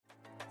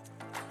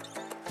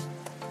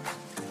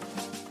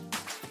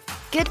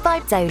Good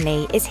Vibes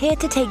Only is here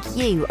to take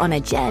you on a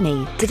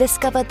journey to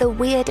discover the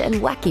weird and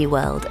wacky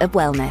world of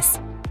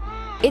wellness.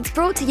 It's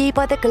brought to you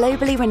by the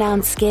globally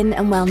renowned skin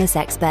and wellness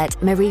expert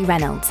Marie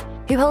Reynolds,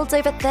 who holds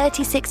over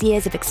 36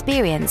 years of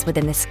experience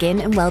within the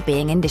skin and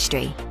well-being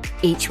industry.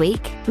 Each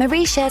week,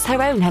 Marie shares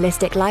her own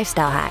holistic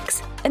lifestyle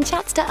hacks and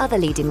chats to other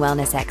leading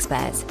wellness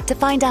experts to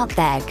find out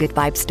their good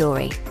vibe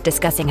story,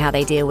 discussing how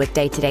they deal with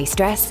day-to-day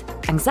stress,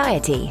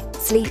 anxiety,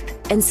 sleep,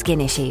 and skin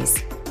issues.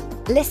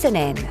 Listen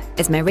in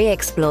as Marie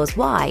explores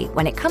why,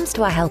 when it comes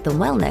to our health and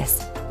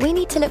wellness, we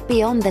need to look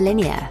beyond the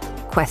linear,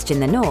 question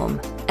the norm,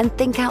 and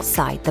think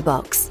outside the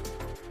box.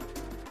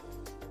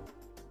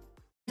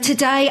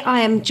 Today,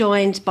 I am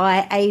joined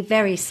by a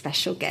very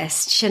special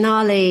guest,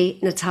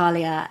 Shenali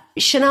Natalia.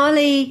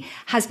 Shenali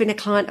has been a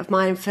client of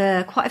mine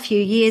for quite a few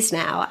years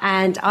now,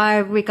 and I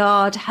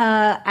regard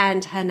her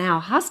and her now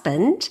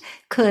husband,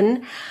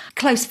 Kun,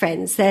 close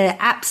friends. They're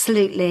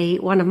absolutely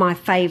one of my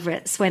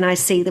favourites when I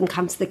see them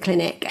come to the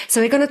clinic.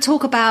 So we're going to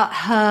talk about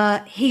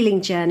her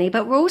healing journey,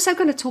 but we're also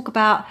going to talk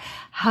about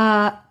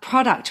her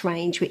product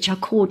range, which are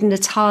called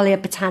Natalia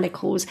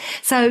Botanicals.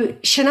 So,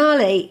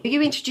 Shenali,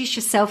 you introduce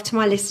yourself to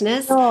my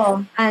listeners,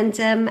 Sure. and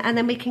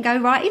then we can go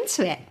right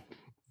into it.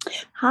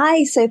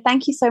 Hi, so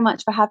thank you so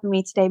much for having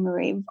me today,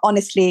 Marie.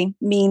 Honestly,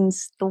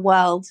 means the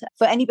world.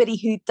 For anybody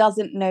who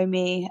doesn't know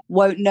me,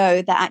 won't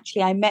know that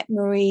actually I met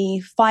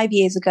Marie 5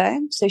 years ago.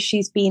 So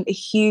she's been a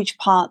huge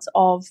part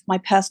of my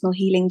personal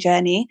healing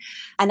journey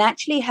and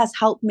actually has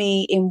helped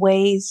me in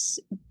ways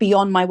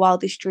beyond my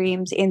wildest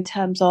dreams in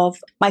terms of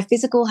my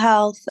physical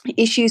health,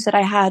 issues that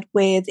I had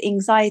with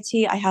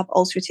anxiety. I have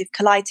ulcerative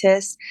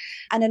colitis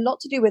and a lot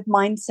to do with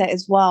mindset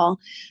as well.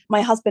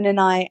 My husband and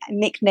I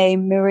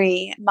nickname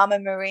Marie Mama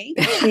Marie.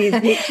 She's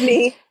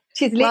literally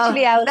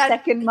our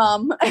second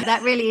mum.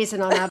 That really is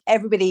an honour.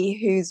 Everybody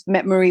who's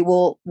met Marie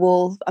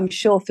will, I'm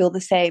sure, feel the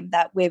same,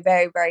 that we're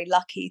very, very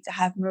lucky to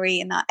have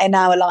Marie in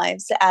our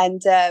lives.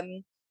 And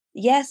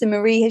so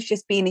Marie has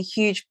just been a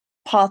huge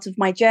part of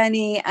my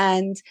journey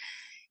and,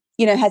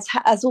 you know,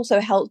 has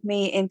also helped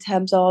me in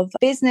terms of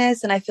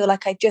business. And I feel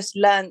like I just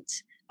learnt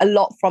a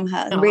lot from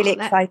her. I'm really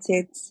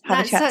excited to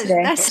have a chat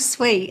today. That's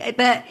sweet.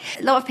 But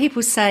a lot of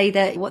people say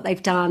that what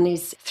they've done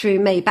is through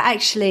me, but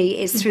actually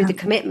it's through the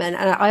commitment.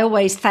 And I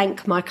always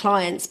thank my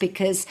clients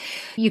because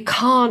you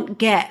can't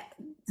get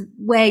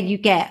where you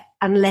get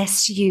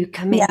unless you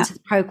commit to the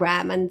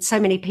program. And so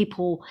many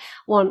people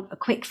want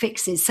quick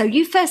fixes. So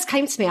you first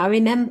came to me, I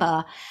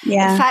remember.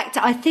 In fact,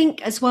 I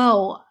think as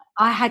well,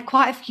 I had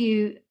quite a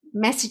few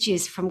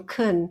messages from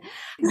Kun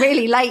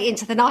really late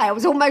into the night. It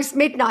was almost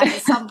midnight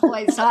at some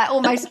point, so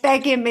almost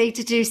begging me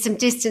to do some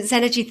distance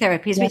energy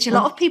therapies, which a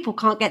lot of people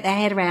can't get their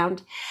head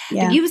around.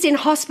 But you was in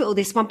hospital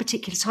this one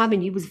particular time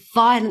and you was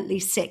violently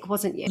sick,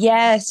 wasn't you?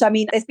 Yes, I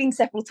mean, there's been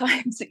several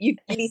times that you've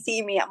really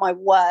seen me at my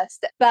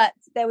worst, but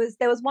there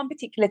was one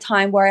particular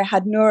time where I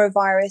had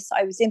norovirus.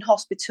 I was in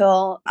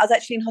hospital. I was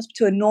actually in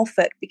hospital in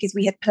Norfolk because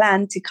we had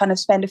planned to kind of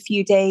spend a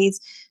few days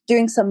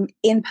doing some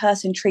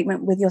in-person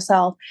treatment with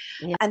yourself.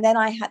 And then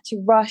I had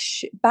to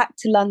rush back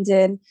to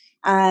London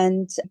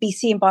and be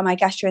seen by my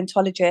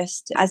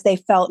gastroenterologist as they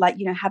felt like,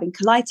 you know, having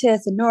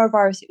colitis and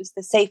norovirus, it was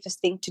the safest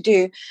thing to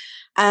do.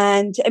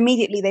 And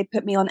immediately they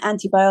put me on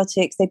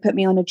antibiotics, they put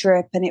me on a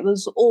drip, and it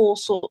was all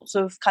sorts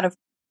of kind of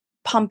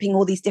pumping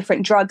all these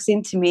different drugs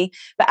into me,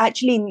 but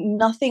actually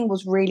nothing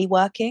was really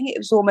working. It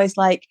was almost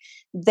like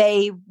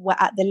they were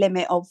at the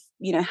limit of,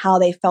 you know, how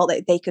they felt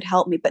that they could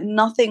help me, but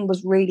nothing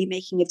was really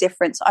making a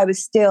difference. I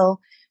was still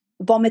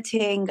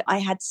vomiting. I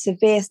had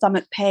severe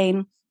stomach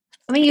pain.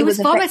 I mean, you was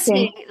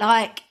vomiting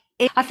I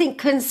think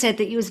Kun said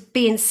that you was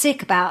being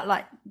sick about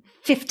like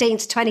 15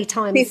 to 20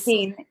 times.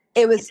 15.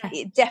 It was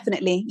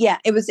definitely,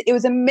 it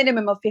was a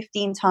minimum of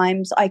 15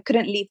 times. I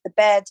couldn't leave the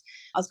bed.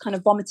 I was kind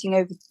of vomiting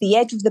over the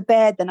edge of the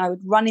bed. Then I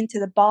would run into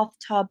the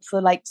bathtub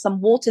for like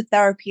some water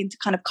therapy and to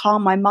kind of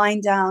calm my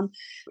mind down.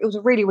 It was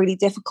a really, really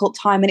difficult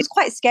time. And it's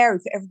quite scary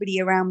for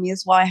everybody around me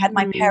as well. I had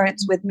my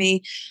parents with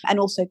me and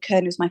also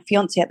Kern, who's my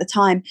fiance at the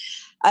time.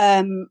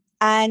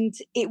 And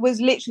it was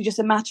literally just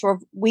a matter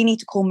of, we need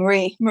to call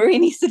Marie. Marie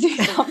needs to do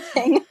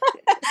something.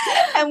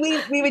 And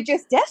we were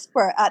just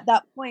desperate at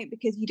that point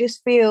because you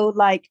just feel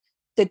like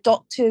the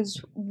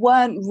doctors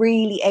weren't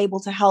really able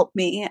to help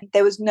me.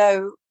 There was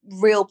no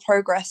real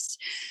progress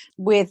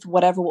with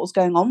what was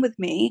going on with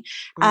me.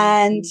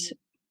 And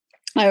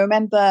I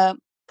remember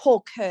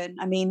poor Kun,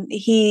 I mean,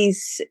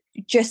 he's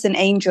just an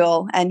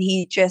angel and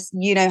he just,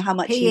 you know how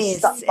much he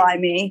stuck by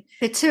me.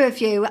 The two of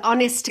you,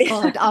 honest to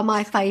God, are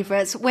my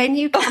favourites. When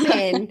you come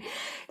in,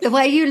 the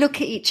way you look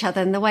at each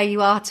other and the way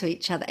you are to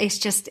each other,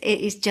 it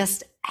is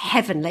just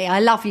heavenly. I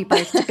love you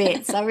both to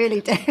bits. I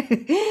really do.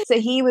 So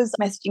he was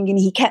messaging and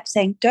he kept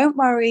saying, don't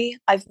worry,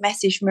 I've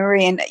messaged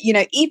Marie. And, you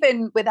know,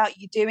 even without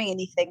you doing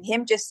anything,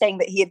 him just saying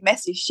that he had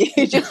messaged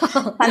you just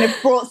kind of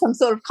brought some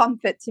sort of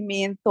comfort to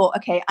me and thought,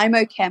 okay, I'm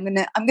okay. I'm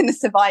going to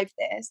survive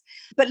this.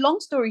 But long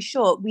story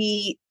short,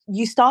 we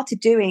you started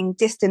doing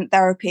distant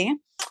therapy.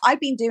 I've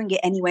been doing it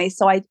anyway,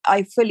 so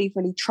I fully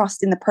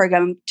trust in the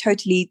program. I'm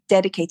totally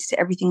dedicated to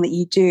everything that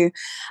you do.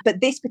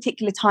 But this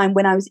particular time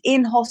when I was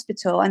in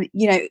hospital, and,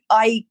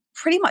 I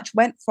pretty much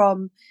went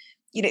from,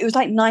 it was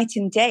like night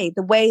and day.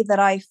 The way that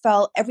I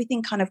felt,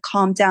 everything kind of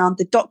calmed down.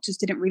 The doctors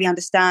didn't really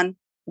understand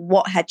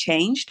what had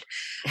changed.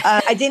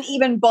 I didn't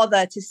even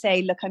bother to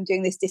say, look, I'm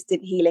doing this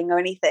distant healing or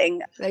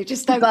anything. They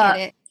just don't get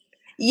it.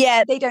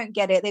 Yeah, they don't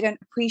get it. They don't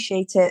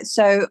appreciate it.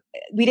 So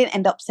we didn't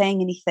end up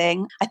saying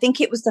anything. I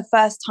think it was the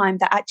first time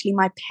that actually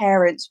my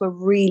parents were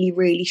really,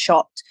 really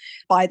shocked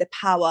by the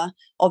power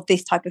of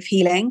this type of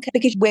healing,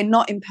 because we're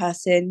not in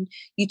person.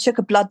 You took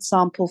a blood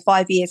sample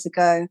 5 years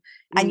ago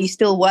and you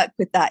still work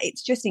with that.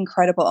 It's just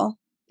incredible.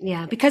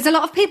 Yeah, because a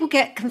lot of people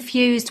get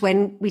confused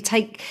when we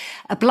take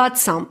a blood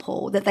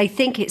sample, that they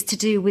think it's to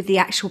do with the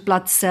actual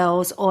blood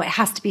cells or it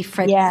has to be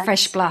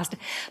fresh blood.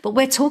 But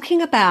we're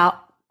talking about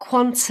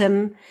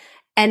quantum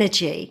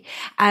energy.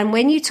 And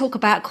when you talk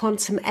about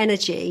quantum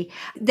energy,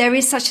 there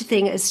is such a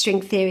thing as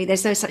string theory.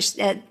 There's no such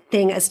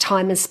thing as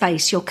time and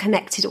space. You're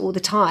connected all the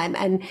time.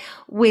 And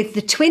with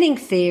the twinning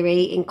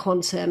theory in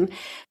quantum,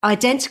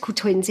 identical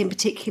twins in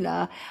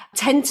particular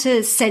tend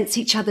to sense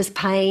each other's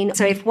pain.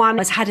 So if one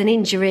has had an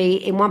injury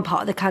in one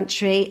part of the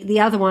country, the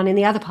other one in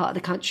the other part of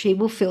the country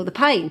will feel the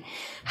pain.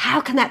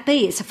 How can that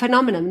be? It's a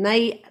phenomenon.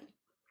 They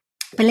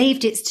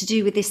believed it's to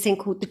do with this thing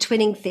called the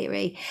twinning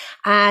theory.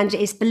 And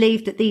it's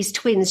believed that these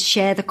twins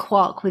share the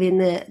quark within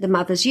the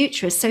mother's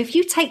uterus. So if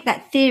you take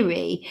that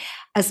theory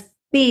as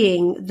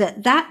being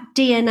that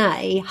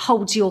DNA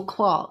holds your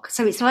quark,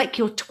 so it's like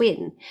your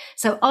twin.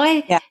 So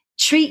I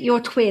treat your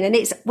twin,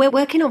 and we're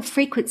working on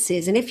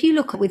frequencies. And if you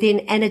look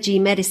within energy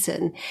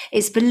medicine,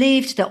 it's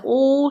believed that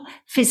all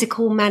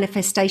physical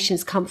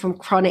manifestations come from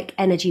chronic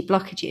energy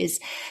blockages.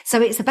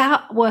 So it's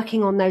about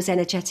working on those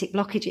energetic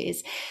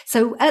blockages.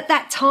 So at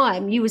that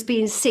time, you was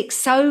being sick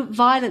so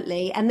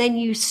violently, and then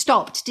you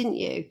stopped, didn't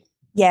you?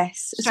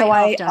 Yes.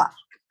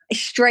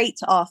 Straight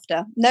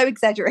after, no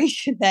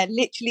exaggeration there,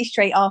 literally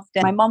straight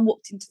after. My mum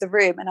walked into the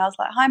room and I was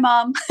like, hi,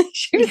 Mum.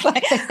 She was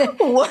like,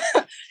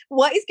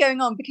 what is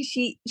going on? Because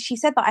she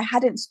said that I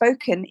hadn't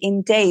spoken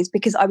in days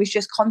because I was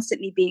just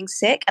constantly being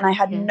sick and I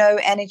had no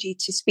energy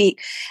to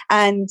speak.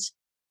 And,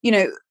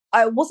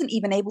 I wasn't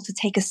even able to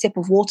take a sip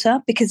of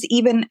water because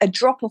even a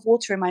drop of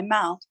water in my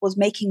mouth was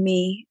making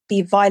me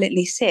be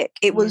violently sick.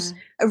 It was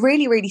a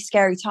really, really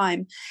scary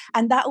time.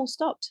 And that all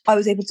stopped. I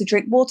was able to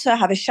drink water,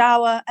 have a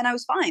shower, and I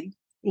was fine.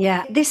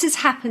 Yeah, this has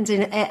happened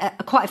in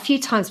quite a few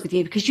times with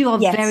you because you are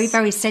very,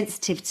 very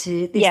sensitive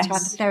to this type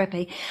of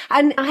therapy.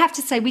 And I have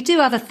to say, we do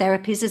other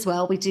therapies as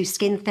well. We do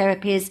skin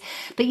therapies,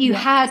 but you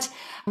had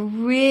a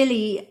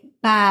really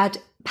bad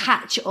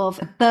patch of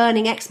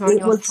burning eczema in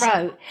your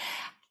throat.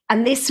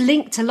 And this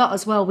linked a lot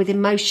as well with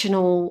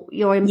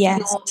your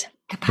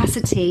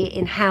capacity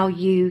in how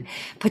you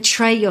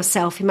portray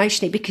yourself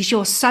emotionally, because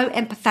you're so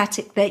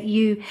empathetic that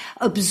you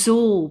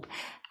absorb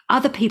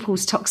other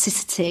people's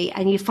toxicity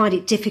and you find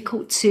it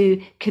difficult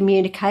to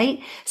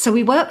communicate. So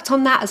we worked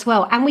on that as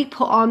well. And we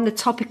put on the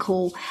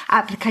topical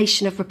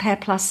application of Repair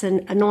Plus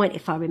and Anoint,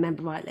 if I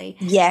remember rightly.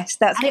 Yes,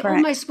 that's correct. And it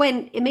almost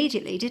went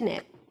immediately, didn't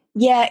it?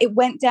 Yeah, it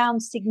went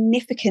down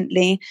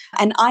significantly.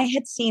 And I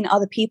had seen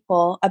other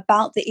people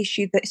about the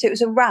issue so it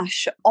was a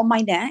rash on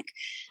my neck.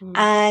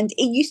 And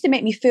it used to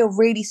make me feel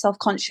really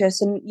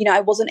self-conscious. And,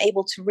 I wasn't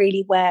able to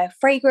really wear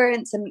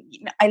fragrance. And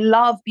I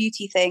love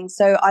beauty things.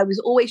 So I was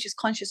always just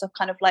conscious of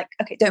kind of like,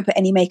 okay, don't put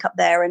any makeup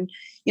there. And,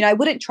 I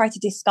wouldn't try to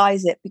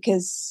disguise it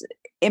because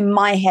in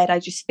my head, I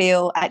just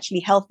feel actually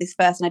health is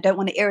first and I don't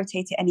want to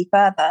irritate it any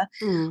further.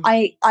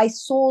 I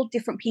saw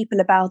different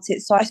people about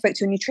it. So I spoke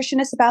to a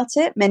nutritionist about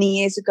it many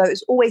years ago.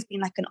 It's always been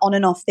like an on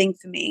and off thing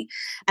for me.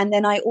 And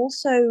then I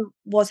also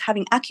was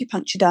having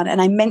acupuncture done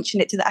and I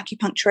mentioned it to the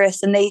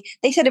acupuncturist and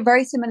they said a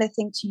very similar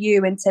thing to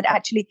you and said,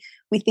 actually,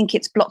 we think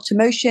it's blocked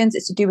emotions.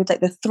 It's to do with like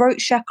the throat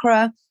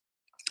chakra.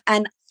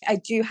 And I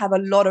do have a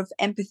lot of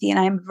empathy and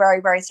I am a very,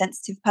 very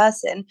sensitive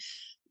person.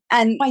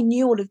 And I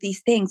knew all of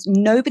these things.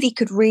 Nobody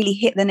could really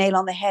hit the nail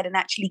on the head and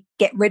actually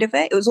get rid of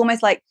it. It was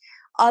almost like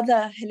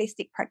other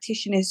holistic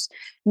practitioners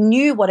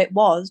knew what it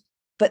was,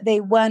 but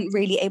they weren't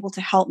really able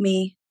to help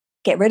me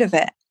get rid of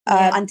it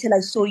until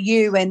I saw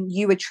you and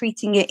you were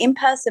treating it in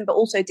person, but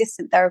also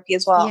distant therapy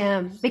as well.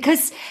 Yeah,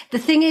 because the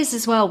thing is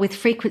as well with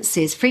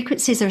frequencies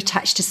are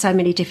attached to so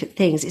many different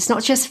things. It's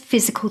not just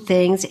physical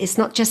things. It's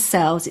not just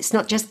cells. It's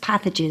not just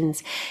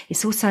pathogens.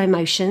 It's also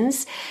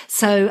emotions.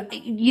 So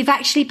you've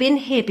actually been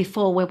here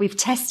before where we've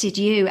tested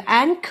you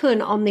and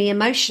Kun on the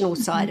emotional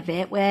side of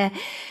it, where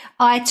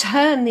I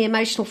turn the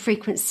emotional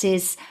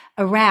frequencies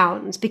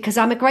around, because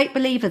I'm a great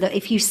believer that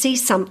if you see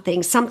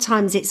something,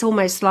 sometimes it's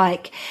almost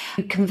like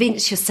you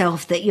convince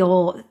yourself that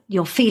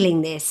you're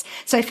feeling this.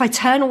 So if I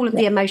turn all of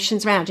the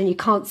emotions around and you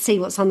can't see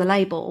what's on the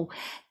label,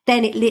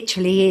 then it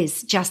literally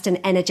is just an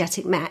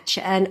energetic match.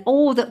 And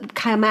all that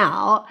came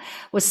out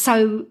was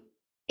so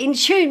in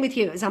tune with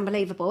you. It was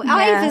unbelievable. Yeah.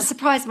 I even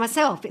surprised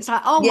myself. It's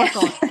like, oh my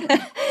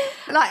God.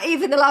 Like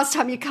even the last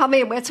time you come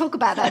in, we'll talk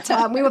about that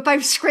time. We were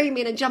both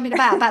screaming and jumping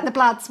about the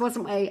bloods,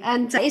 wasn't we?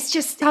 And it's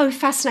just so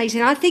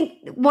fascinating. I think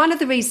one of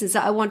the reasons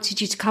that I wanted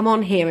you to come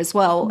on here as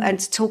well and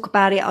to talk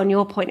about it on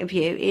your point of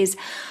view is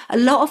a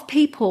lot of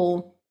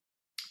people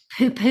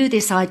poo-poo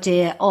this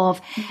idea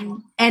of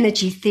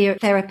energy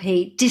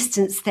therapy,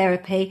 distance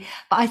therapy.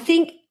 But I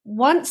think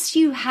once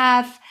you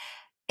have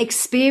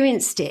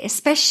experienced it,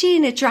 especially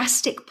in a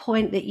drastic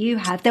point that you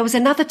have, there was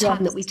another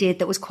time that we did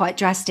that was quite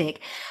drastic.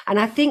 And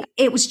I think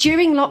it was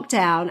during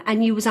lockdown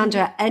and you was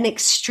under an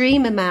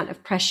extreme amount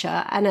of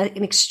pressure and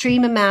an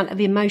extreme amount of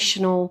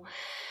emotional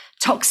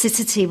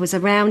toxicity was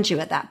around you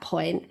at that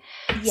point.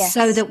 Yes.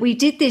 So that we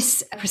did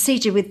this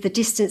procedure with the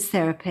distance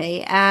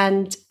therapy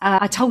and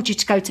I told you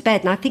to go to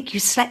bed and I think you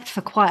slept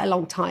for quite a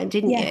long time,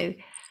 didn't you?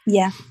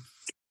 Yeah.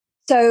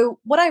 So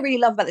what I really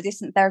love about the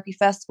distant therapy,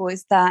 first of all,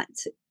 is that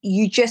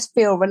you just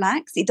feel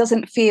relaxed. It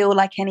doesn't feel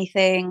like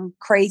anything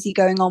crazy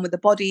going on with the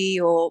body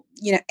or,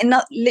 and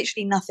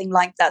literally nothing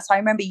like that. So I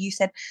remember you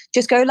said,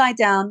 just go lie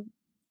down,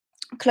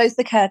 close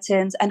the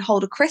curtains and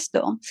hold a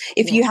crystal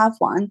if you have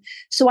one.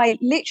 So I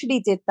literally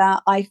did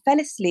that. I fell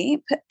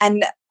asleep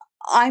and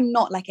I'm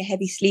not like a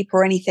heavy sleeper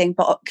or anything,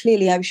 but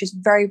clearly I was just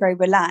very, very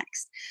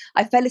relaxed.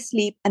 I fell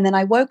asleep and then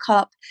I woke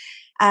up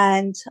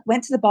and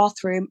went to the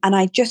bathroom and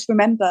I just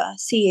remember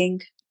seeing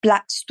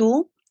black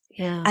stool.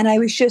 Yeah. And I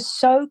was just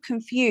so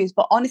confused,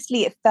 but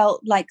honestly, it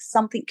felt like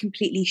something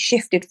completely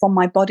shifted from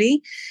my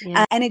body.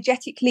 Yeah.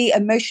 Energetically,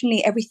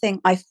 emotionally,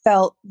 everything, I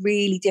felt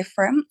really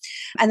different.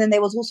 And then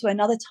there was also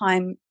another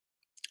time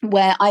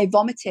where I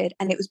vomited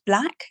and it was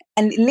black.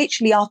 And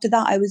literally after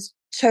that, I was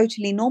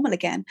totally normal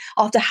again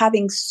after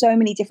having so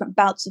many different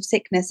bouts of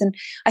sickness. And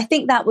I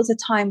think that was a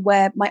time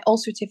where my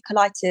ulcerative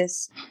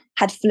colitis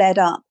had flared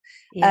up.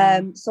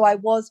 Yeah. So I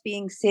was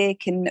being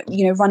sick and,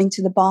 running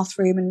to the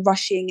bathroom and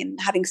rushing and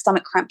having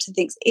stomach cramps and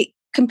things. It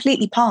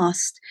completely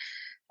passed.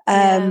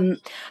 And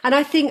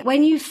I think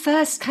when you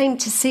first came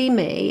to see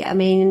me, I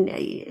mean,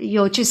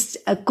 you're just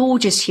a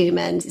gorgeous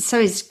human. So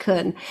is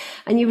Kun.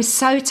 And you were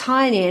so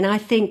tiny. And I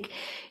think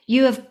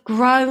you have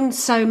grown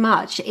so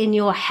much in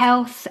your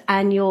health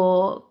and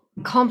your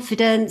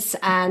confidence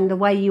and the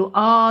way you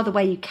are, the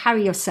way you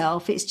carry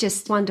yourself. It's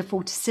just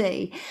wonderful to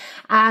see.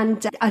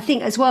 And I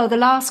think as well, the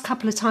last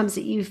couple of times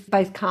that you've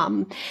both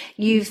come,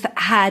 you've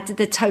had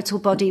the total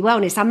body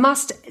wellness. I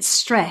must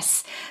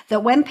stress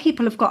that when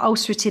people have got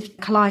ulcerative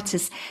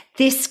colitis,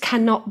 this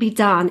cannot be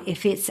done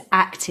if it's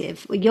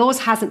active. Yours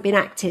hasn't been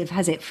active,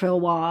 has it, for a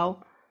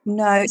while?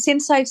 No,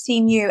 since I've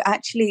seen you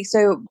actually,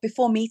 so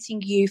before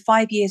meeting you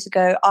 5 years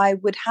ago, I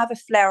would have a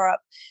flare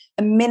up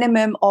a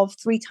minimum of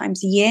 3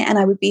 times a year and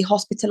I would be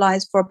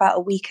hospitalized for about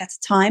a week at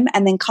a time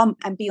and then come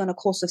and be on a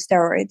course of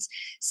steroids.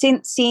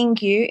 Since seeing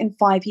you in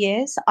 5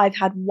 years, I've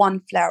had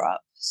 1 flare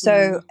up.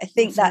 So I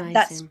think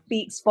that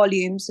speaks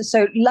volumes.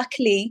 So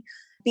luckily,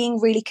 being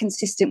really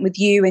consistent with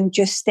you and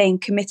just staying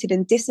committed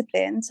and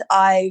disciplined,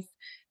 I've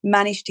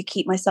managed to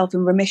keep myself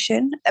in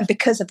remission. And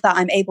because of that,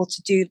 I'm able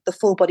to do the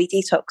full body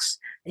detox,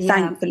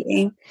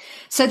 thankfully.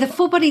 So the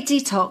full body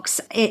detox,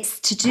 it's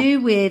to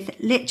do with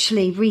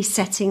literally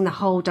resetting the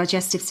whole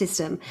digestive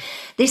system.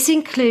 This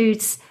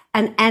includes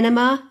an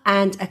enema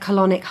and a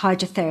colonic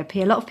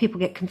hydrotherapy. A lot of people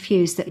get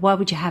confused that why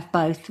would you have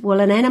both?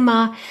 Well, an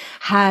enema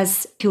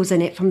has fuels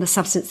in it from the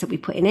substance that we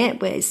put in it,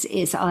 which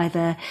is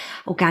either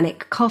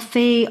organic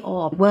coffee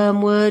or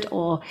wormwood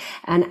or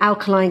an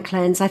alkaline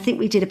cleanse. I think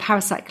we did a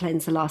parasite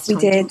cleanse the last time,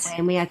 didn't we?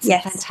 And we had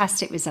some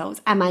fantastic results,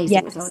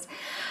 amazing results.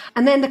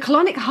 And then the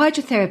colonic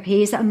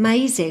hydrotherapy is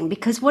amazing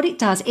because what it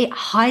does, it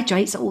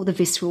hydrates all the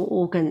visceral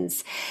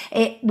organs.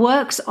 It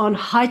works on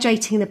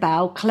hydrating the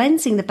bowel,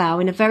 cleansing the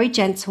bowel in a very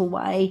gentle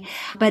way,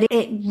 but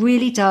it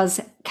really does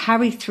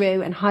carry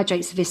through and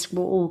hydrates the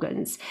visceral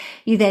organs.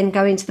 You then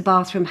go into the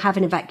bathroom, have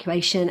an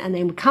evacuation, and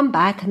then we come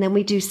back and then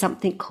we do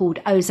something called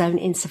ozone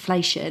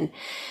insufflation.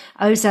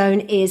 Ozone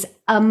is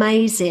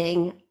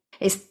amazing.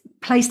 It's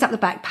placed up the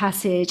back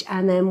passage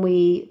and then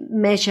we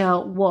measure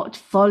what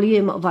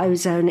volume of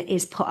ozone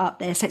is put up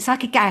there. So it's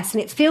like a gas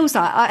and it feels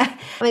like, I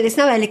mean, there's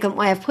no elegant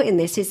way of putting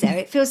this, is there?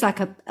 It feels like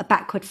a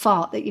backward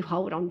fart that you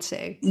hold on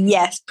to.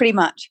 Yes, pretty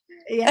much.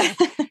 Yeah.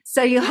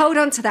 So you hold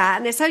on to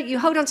that and so you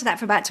hold on to that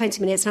for about 20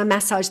 minutes and I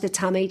massage the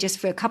tummy just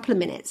for a couple of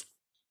minutes.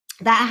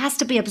 That has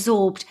to be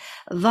absorbed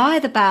via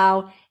the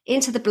bowel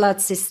into the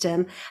blood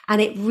system and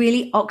it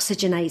really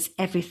oxygenates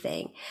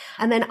everything.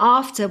 And then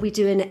after we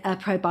do a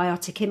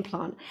probiotic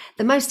implant,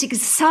 the most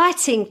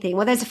exciting thing,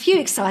 well, there's a few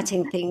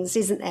exciting things,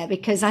 isn't there?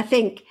 Because I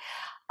think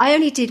I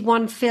only did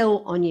 1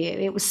 fill on you.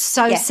 It was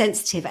so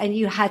sensitive and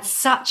you had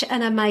such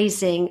an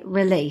amazing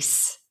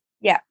release.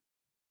 Yeah.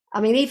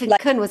 I mean, even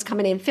Kun was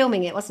coming in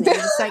filming it, wasn't he?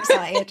 He was so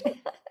excited.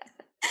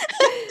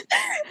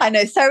 I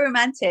know, so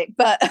romantic,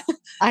 but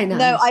I know.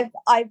 No,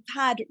 I've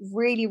had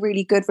really,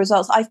 really good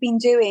results. I've been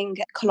doing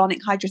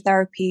colonic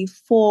hydrotherapy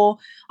for,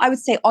 I would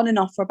say, on and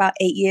off for about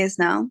 8 years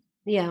now.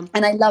 Yeah.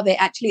 And I love it.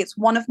 Actually, it's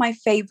one of my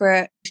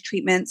favorite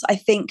treatments. I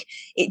think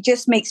it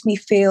just makes me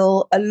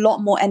feel a lot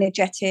more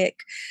energetic.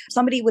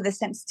 Somebody with a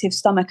sensitive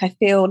stomach, I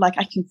feel like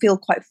I can feel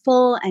quite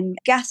full and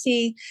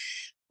gassy.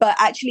 But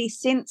actually,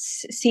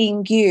 since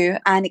seeing you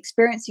and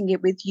experiencing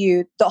it with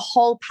you, the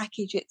whole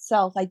package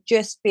itself, I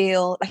just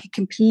feel like a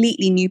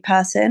completely new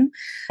person.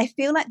 I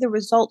feel like the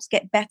results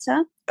get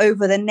better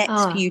over the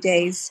next few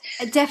days.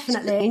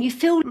 Definitely. And you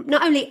feel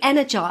not only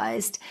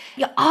energized,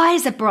 your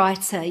eyes are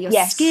brighter, your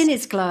skin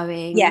is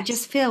glowing. You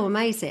just feel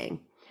amazing.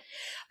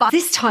 But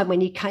this time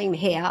when you came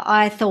here,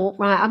 I thought,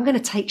 right, I'm going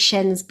to take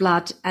Shen's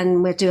blood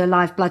and we'll do a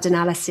live blood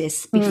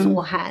analysis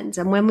beforehand.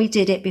 And when we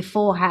did it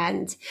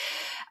beforehand,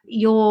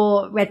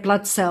 your red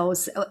blood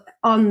cells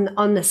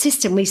on the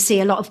system, we see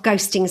a lot of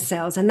ghosting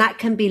cells, and that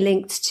can be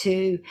linked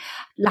to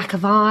lack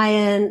of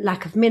iron,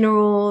 lack of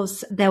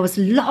minerals. There was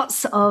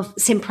lots of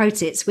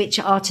symbiotics, which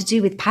are to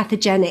do with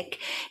pathogenic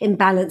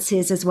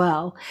imbalances as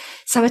well.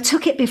 So I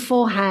took it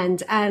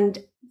beforehand,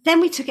 and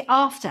then we took it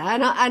after,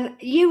 and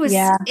you was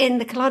in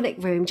the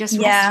colonic room just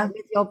resting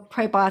with your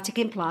probiotic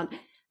implant,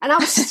 and I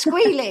was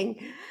squealing.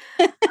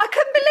 I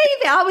couldn't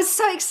believe it. I was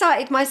so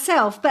excited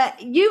myself, but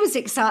you was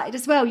excited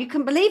as well. You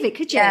couldn't believe it,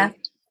 could you? Yeah.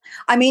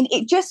 I mean,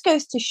 it just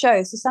goes to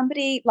show. So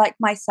somebody like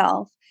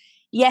myself,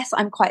 yes,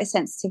 I'm quite a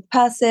sensitive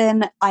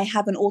person. I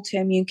have an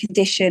autoimmune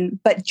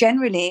condition, but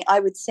generally I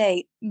would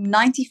say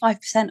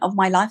 95% of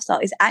my lifestyle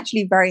is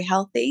actually very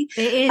healthy.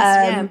 It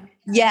is,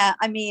 yeah.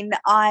 I mean,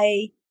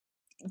 I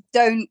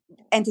don't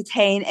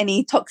entertain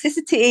any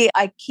toxicity.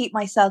 I keep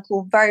my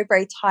circle very,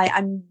 very tight.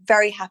 I'm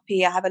very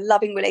happy. I have a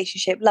loving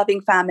relationship,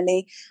 loving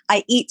family.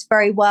 I eat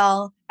very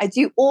well. I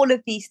do all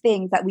of these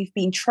things that we've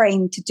been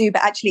trained to do,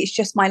 but actually it's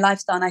just my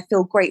lifestyle and I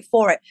feel great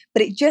for it.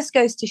 But it just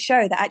goes to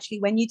show that actually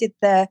when you did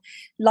the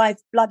live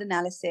blood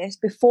analysis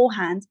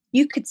beforehand,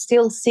 you could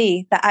still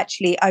see that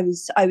actually I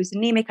was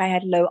anemic. I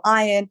had low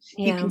iron.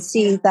 You can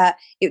see that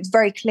it was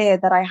very clear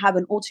that I have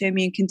an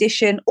autoimmune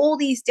condition, all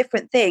these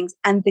different things.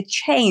 And the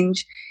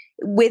change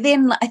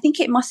within, I think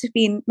it must have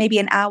been maybe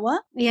an hour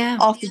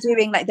after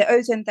doing like the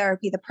ozone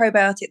therapy, the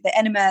probiotic, the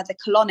enema, the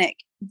colonic,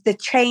 the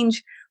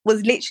change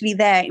was literally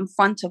there in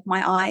front of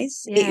my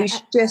eyes. It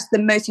was just the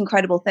most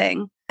incredible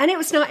thing. And it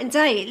was night and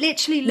day. It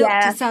literally looked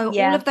as though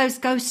all of those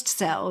ghost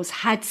cells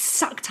had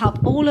sucked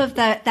up all of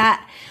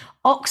that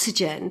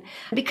oxygen,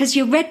 because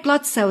your red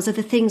blood cells are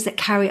the things that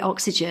carry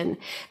oxygen.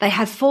 They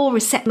have 4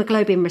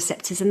 hemoglobin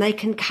receptors, and they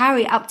can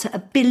carry up to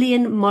 1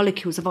 billion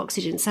molecules of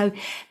oxygen. So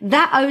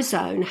that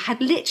ozone had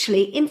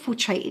literally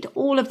infiltrated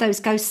all of those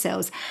ghost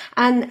cells,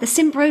 and the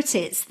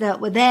symbiotics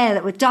that were there,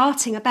 that were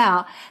darting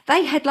about,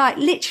 they had like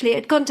literally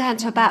had gone down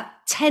to about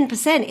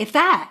 10%, if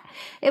that.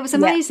 It was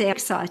amazing,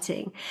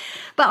 exciting.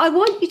 But I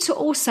want you to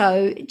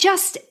also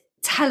just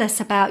tell us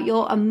about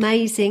your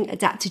amazing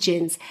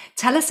adaptogens.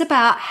 Tell us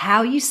about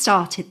how you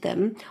started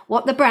them,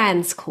 what the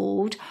brand's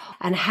called,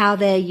 and how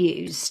they're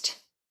used.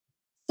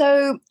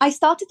 So I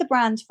started the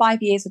brand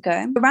 5 years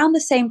ago, around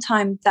the same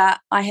time that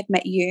I had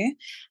met you.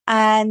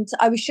 And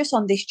I was just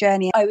on this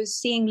journey. I was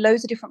seeing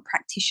loads of different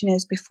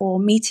practitioners before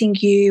meeting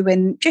you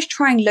and just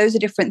trying loads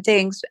of different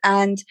things.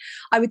 And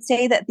I would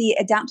say that the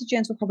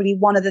adaptogens were probably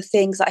one of the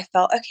things that I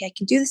felt, okay, I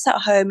can do this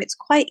at home. It's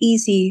quite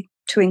easy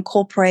to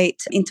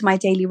incorporate into my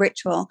daily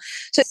ritual.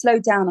 So slow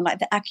down on like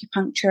the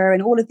acupuncture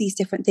and all of these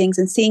different things,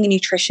 and seeing a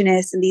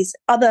nutritionist and these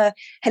other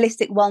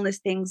holistic wellness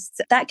things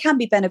that can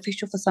be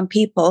beneficial for some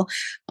people.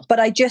 But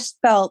I just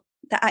felt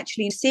that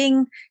actually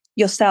seeing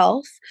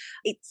yourself,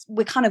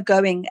 we're kind of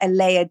going a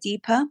layer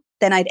deeper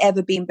than I'd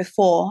ever been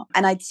before.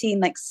 And I'd seen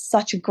like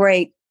such a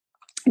great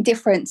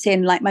difference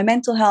in like my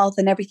mental health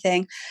and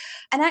everything.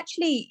 And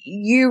actually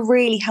you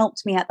really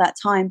helped me at that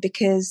time,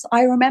 because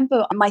I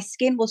remember my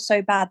skin was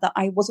so bad that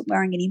I wasn't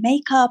wearing any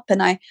makeup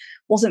and I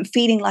wasn't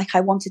feeling like I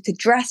wanted to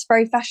dress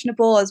very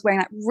fashionable. I was wearing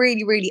like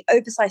really, really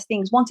oversized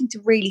things, wanting to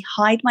really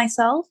hide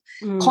myself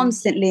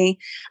constantly.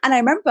 And I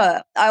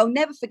remember, I'll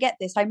never forget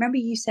this. I remember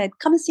you said,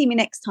 come and see me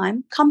next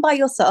time, come by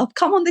yourself,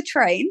 come on the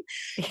train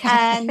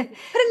and put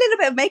a little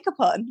bit of makeup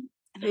on.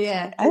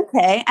 Yeah.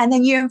 Okay. And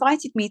then you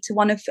invited me to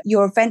one of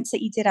your events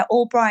that you did at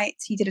Albright.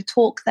 You did a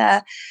talk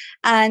there,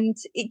 and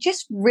it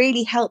just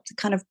really helped to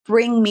kind of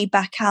bring me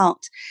back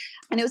out.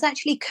 And it was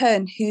actually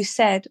Kern who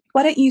said,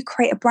 why don't you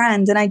create a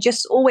brand? And I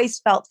just always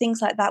felt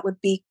things like that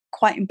would be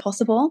quite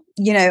impossible.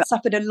 You know, I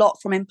suffered a lot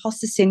from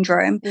imposter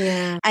syndrome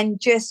and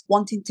just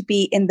wanting to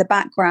be in the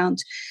background.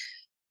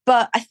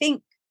 But I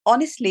think,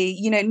 honestly,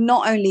 you know,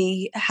 not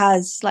only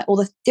has like all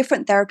the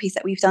different therapies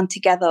that we've done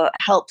together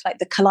helped like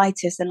the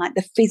colitis and like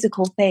the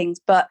physical things,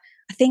 but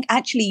I think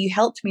actually you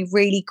helped me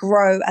really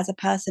grow as a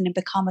person and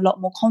become a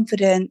lot more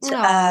confident. Oh,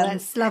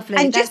 that's lovely.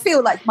 And just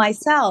feel like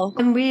myself.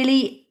 I'm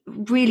really,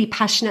 really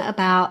passionate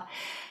about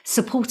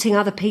supporting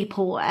other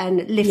people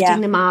and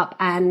lifting them up.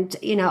 And,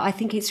 I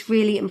think it's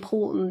really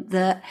important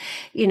that,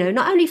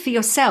 not only for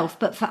yourself,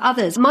 but for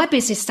others. My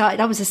business started,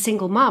 I was a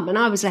single mum and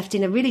I was left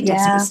in a really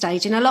desperate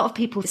stage. And a lot of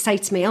people say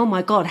to me, oh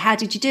my God, how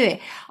did you do it?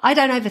 I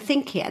don't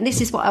overthink it. And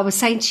this is what I was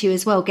saying to you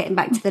as well, getting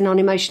back to the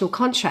non-emotional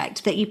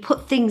contract, that you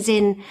put things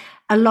in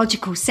a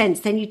logical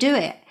sense, then you do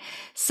it.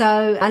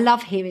 So I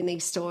love hearing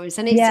these stories,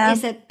 and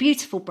it's a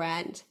beautiful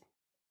brand.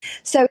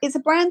 So it's a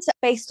brand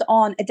based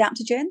on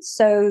adaptogens.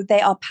 So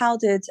they are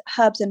powdered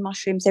herbs and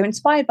mushrooms. They're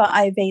inspired by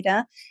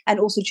Ayurveda and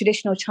also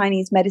traditional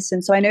Chinese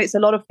medicine. So I know it's a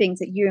lot of things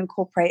that you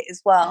incorporate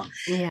as well.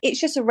 Yeah. It's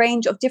just a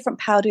range of different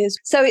powders.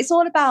 So it's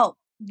all about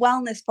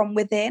wellness from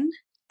within.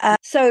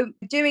 So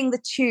doing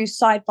the two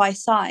side by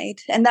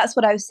side, and that's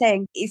what I was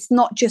saying, it's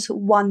not just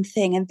one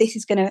thing and this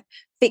is going to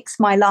fix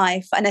my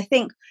life. And I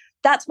think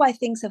that's why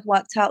things have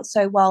worked out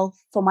so well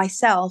for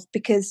myself,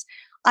 because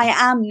I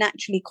am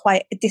naturally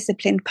quite a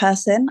disciplined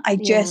person.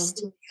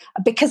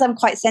 Because I'm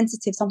quite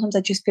sensitive, sometimes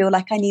I just feel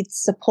like I need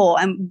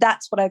support. And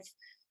that's what I've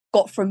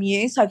got from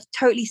you. So I've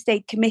totally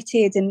stayed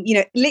committed. And,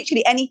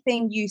 literally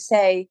anything you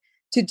say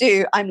to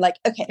do, I'm like,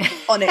 okay,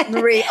 on it,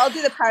 Marie, I'll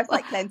do the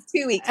parasite cleanse,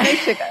 2 weeks, no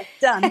sugar,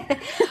 done.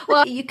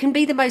 Well, you can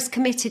be the most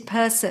committed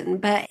person,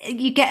 but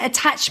you get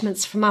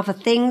attachments from other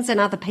things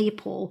and other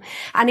people.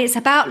 And it's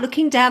about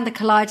looking down the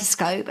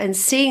kaleidoscope and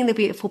seeing the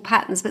beautiful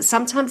patterns. But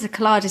sometimes the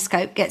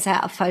kaleidoscope gets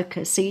out of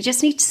focus. So you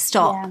just need to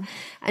stop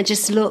and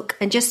just look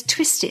and just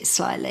twist it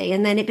slightly.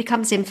 And then it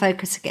becomes in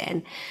focus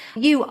again.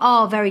 You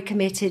are very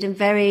committed and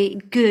very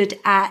good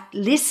at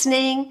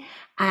listening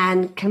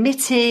and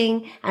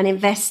committing and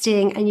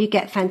investing, and you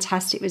get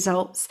fantastic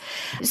results.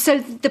 So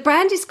the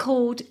brand is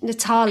called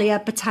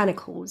Natalia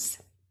Botanicals.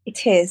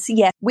 It is,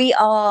 yeah.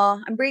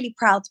 I'm really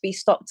proud to be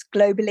stocked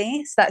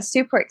globally. So that's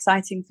super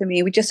exciting for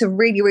me. We're just a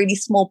really, really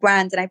small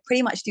brand and I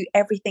pretty much do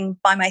everything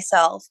by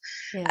myself.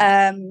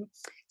 Yeah.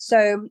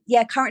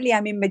 Currently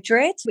I'm in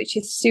Madrid, which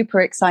is super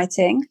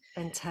exciting.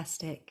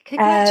 Fantastic.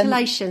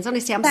 Congratulations.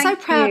 Honestly, I'm so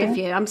proud of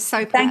you. I'm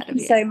so proud of you.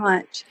 Thank you so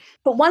much.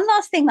 But one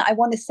last thing that I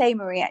want to say,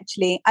 Marie,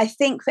 actually, I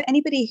think for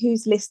anybody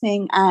who's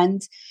listening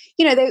and,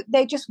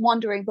 they're just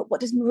wondering, but what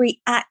does Marie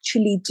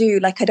actually do?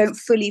 Like, I don't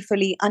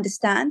fully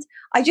understand.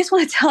 I just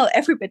want to tell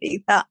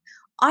everybody that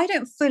I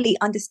don't fully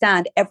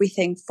understand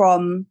everything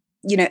from,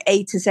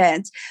 A to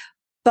Z.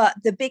 But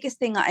the biggest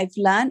thing that I've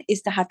learned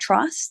is to have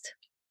trust.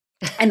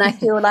 And I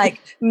feel like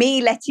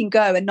me letting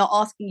go and not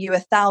asking you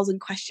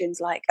 1,000 questions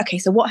like, okay,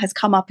 so what has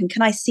come up and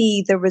can I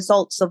see the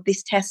results of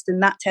this test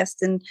and that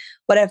test and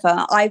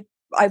whatever?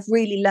 I've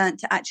really learned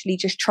to actually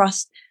just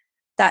trust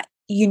that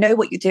you know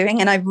what you're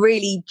doing. And I've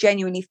really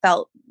genuinely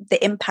felt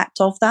the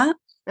impact of that.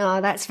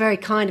 Oh, that's very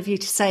kind of you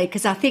to say,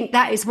 because I think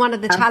that is one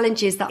of the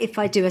challenges that if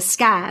I do a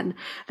scan,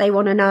 they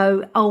want to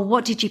know,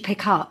 what did you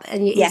pick up?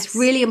 And it's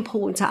really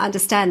important to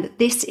understand that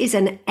this is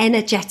an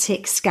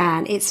energetic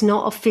scan. It's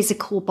not a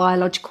physical,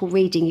 biological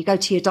reading. You go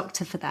to your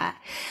doctor for that.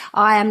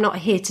 I am not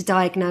here to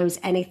diagnose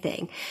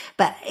anything,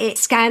 but it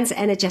scans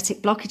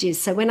energetic blockages.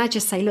 So when I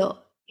just say,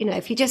 look,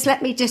 if you just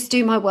let me just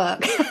do my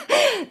work,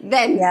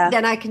 then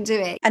I can do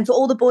it. And for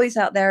all the boys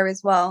out there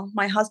as well,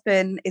 my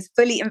husband is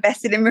fully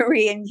invested in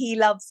Marie and he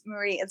loves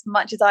Marie as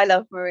much as I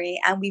love Marie.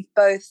 And we've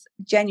both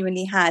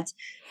genuinely had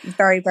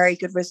very, very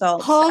good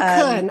results.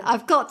 Håkon,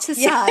 I've got to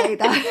say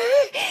though,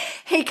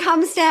 he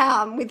comes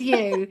down with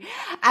you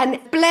and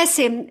bless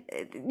him,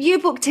 you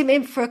booked him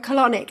in for a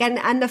colonic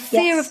and the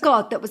fear of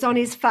God that was on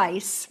his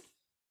face.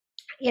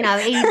 He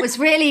was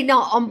really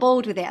not on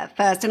board with it at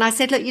first. And I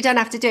said, look, you don't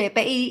have to do it.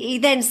 But he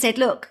then said,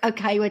 look,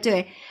 okay, we'll do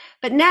it.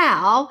 But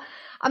now,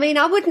 I mean,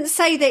 I wouldn't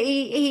say that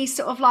he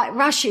sort of like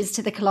rushes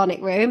to the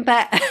colonic room,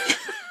 but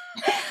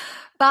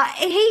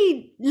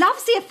he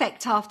loves the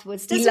effect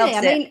afterwards, doesn't he?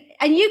 I mean,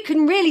 and you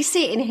can really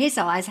see it in his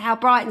eyes, how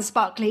bright and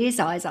sparkly his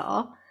eyes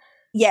are.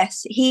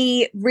 Yes,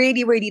 he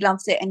really, really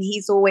loves it. And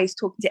he's always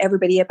talking to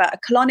everybody about a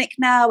colonic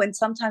now. And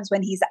sometimes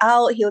when he's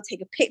out, he'll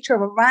take a picture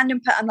of a random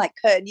person. I'm like,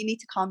 Kurt, you need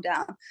to calm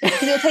down.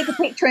 Because he'll take a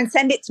picture and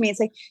send it to me and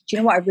say, do you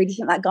know what? I really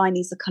think that guy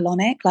needs a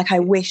colonic. Like, I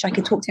wish I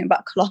could talk to him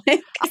about colonic.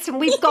 Listen,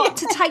 we've got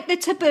to take the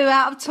taboo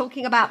out of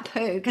talking about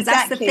poo, because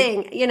that's the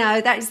thing,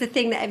 that is the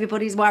thing that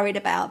everybody's worried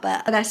about.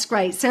 But that's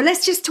great. So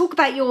let's just talk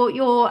about your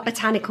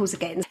botanicals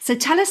again. So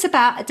tell us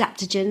about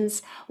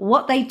adaptogens,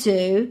 what they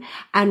do,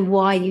 and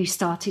why you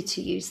started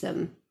to use them.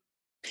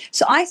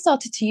 So I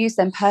started to use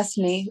them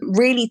personally,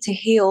 really to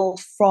heal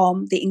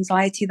from the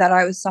anxiety that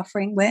I was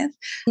suffering with.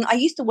 I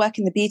used to work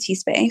in the beauty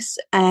space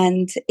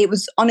and it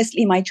was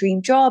honestly my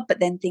dream job,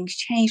 but then things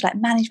changed, like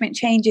management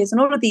changes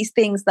and all of these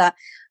things that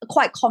are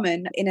quite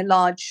common in a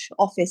large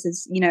office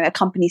as, a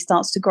company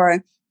starts to grow.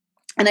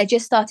 And I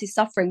just started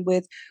suffering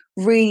with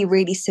really,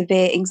 really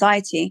severe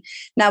anxiety.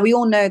 Now, we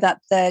all know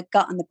that the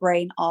gut and the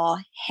brain are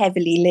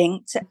heavily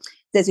linked.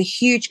 There's a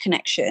huge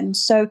connection.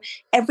 So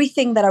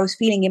everything that I was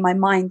feeling in my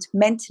mind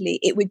mentally,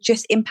 it would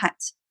just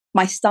impact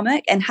my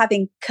stomach. And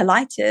having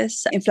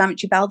colitis,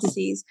 inflammatory bowel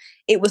disease,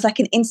 it was like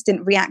an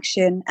instant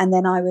reaction. And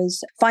then I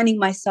was finding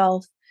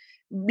myself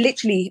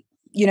literally,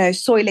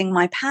 soiling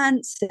my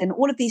pants and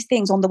all of these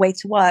things on the way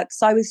to work.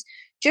 So I was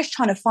just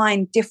trying to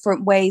find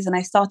different ways. And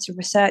I started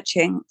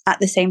researching at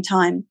the same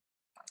time.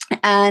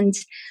 And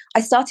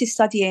I started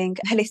studying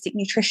holistic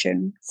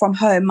nutrition from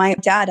home. My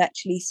dad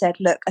actually said,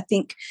 look, I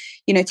think,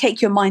 take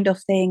your mind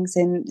off things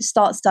and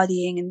start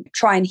studying and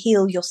try and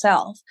heal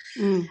yourself.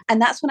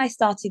 And that's when I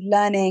started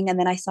learning. And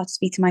then I started to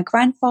speak to my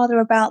grandfather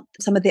about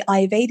some of the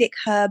Ayurvedic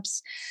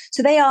herbs.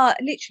 So they are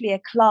literally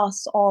a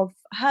class of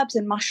herbs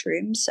and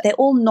mushrooms. They're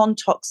all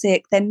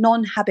non-toxic. They're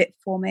non-habit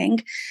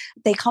forming.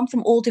 They come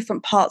from all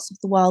different parts of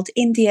the world: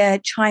 India,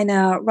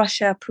 China,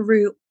 Russia,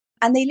 Peru.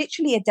 And they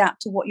literally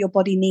adapt to what your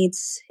body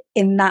needs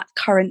in that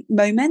current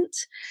moment.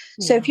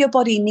 So if your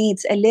body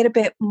needs a little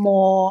bit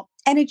more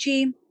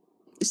energy,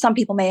 some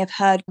people may have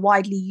heard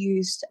widely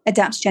used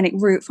adaptogenic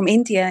root from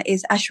India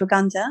is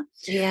ashwagandha.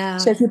 Yeah.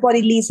 So if your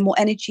body needs more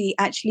energy,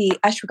 actually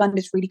ashwagandha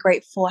is really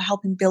great for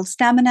helping build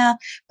stamina,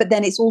 but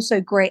then it's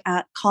also great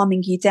at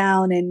calming you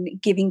down and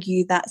giving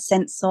you that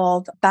sense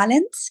of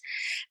balance.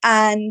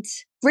 And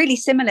really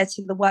similar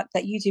to the work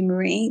that you do,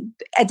 Marie,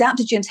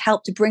 adaptogens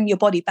help to bring your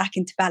body back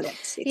into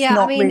balance.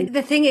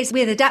 The thing is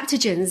with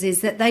adaptogens is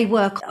that they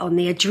work on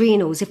the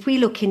adrenals. If we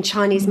look in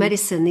Chinese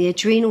medicine, the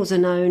adrenals are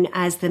known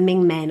as the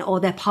Ming Men, or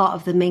they're part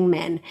of the Ming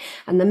Men.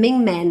 And the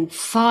Ming Men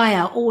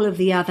fire all of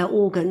the other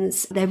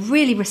organs. They're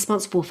really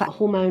responsible for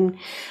hormone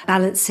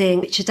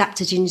balancing, which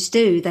adaptogens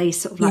do. They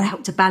sort of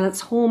help to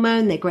balance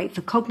hormone. They're great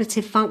for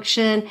cognitive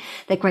function.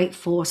 They're great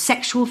for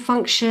sexual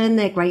function.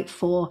 They're great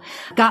for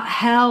gut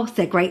health.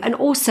 They're great. And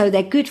also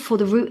they're good for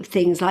the root of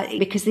things,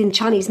 because in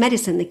Chinese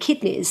medicine, the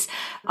kidneys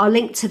are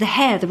linked to the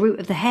hair, the root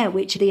of the hair,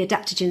 which the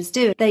adaptogens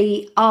do.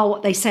 They are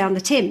what they say on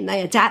the tin.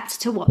 They adapt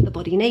to what the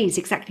body needs,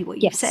 exactly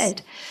what you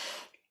said.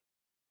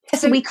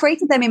 So we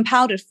created them in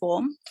powdered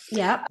form.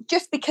 Yeah.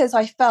 Just because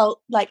I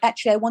felt like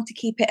actually I want to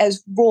keep it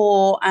as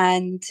raw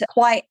and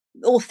quite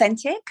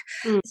authentic.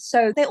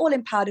 So they're all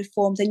in powdered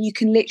forms, and you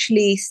can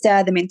literally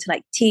stir them into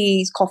like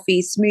teas,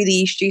 coffees,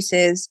 smoothies,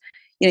 juices.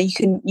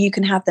 You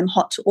can have them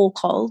hot or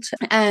cold,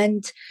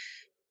 and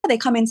they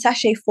come in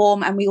sachet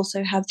form, and we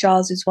also have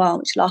jars as well,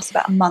 which lasts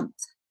about a month.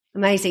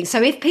 Amazing.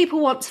 So if people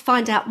want to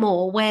find out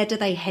more, where do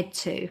they head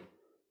to?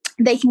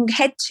 They can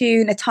head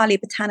to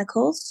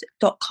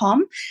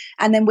nataliabotanicals.com,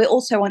 and then we're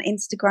also on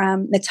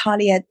Instagram,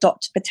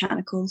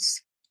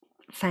 natalia.botanicals.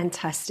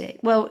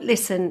 Fantastic. Well,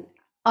 listen,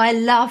 I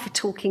love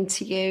talking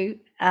to you.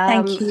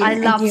 Thank you. I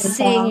love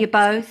seeing you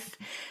both.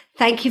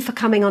 Thank you for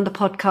coming on the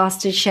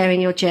podcast and sharing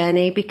your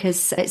journey,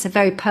 because it's a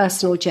very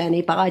personal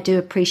journey, but I do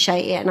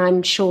appreciate it. And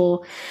I'm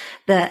sure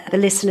that the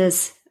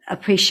listeners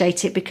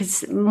appreciate it,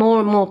 because more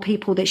and more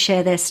people that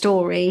share their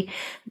story,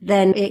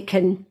 then it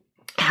can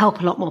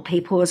help a lot more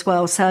people as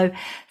well. So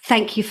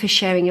thank you for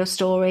sharing your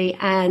story,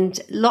 and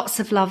lots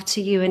of love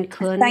to you and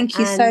Kun. Thank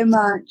you so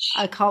much.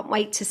 I can't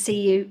wait to see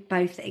you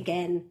both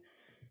again.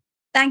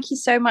 Thank you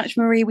so much,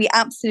 Marie. We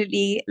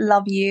absolutely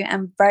love you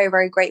and very,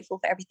 very grateful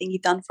for everything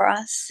you've done for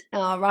us.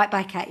 Oh, right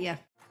back at you.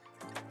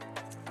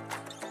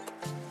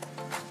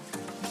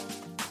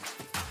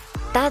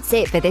 That's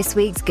it for this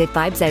week's Good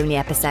Vibes Only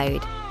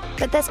episode.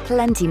 But there's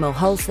plenty more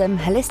wholesome,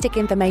 holistic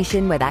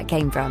information where that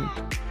came from.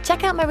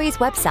 Check out Marie's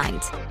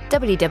website,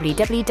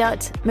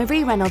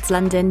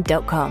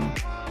 www.mariereynolds.london.com,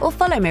 or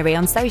follow Marie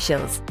on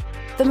socials.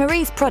 For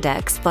Marie's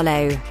products,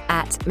 follow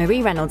at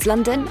Marie Reynolds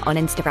London on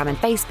Instagram and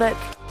Facebook,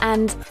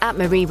 and at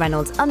Marie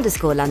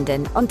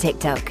Reynolds_London on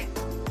TikTok.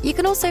 You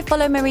can also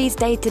follow Marie's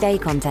day-to-day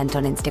content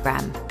on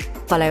Instagram.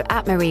 Follow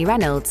at Marie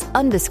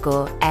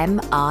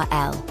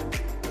Reynolds_MRL.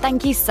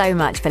 Thank you so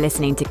much for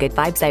listening to Good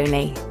Vibes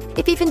Only.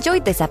 If you've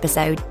enjoyed this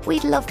episode,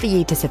 we'd love for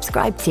you to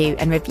subscribe to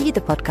and review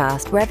the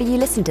podcast wherever you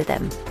listen to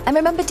them. And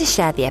remember to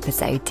share the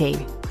episode too.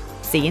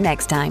 See you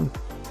next time.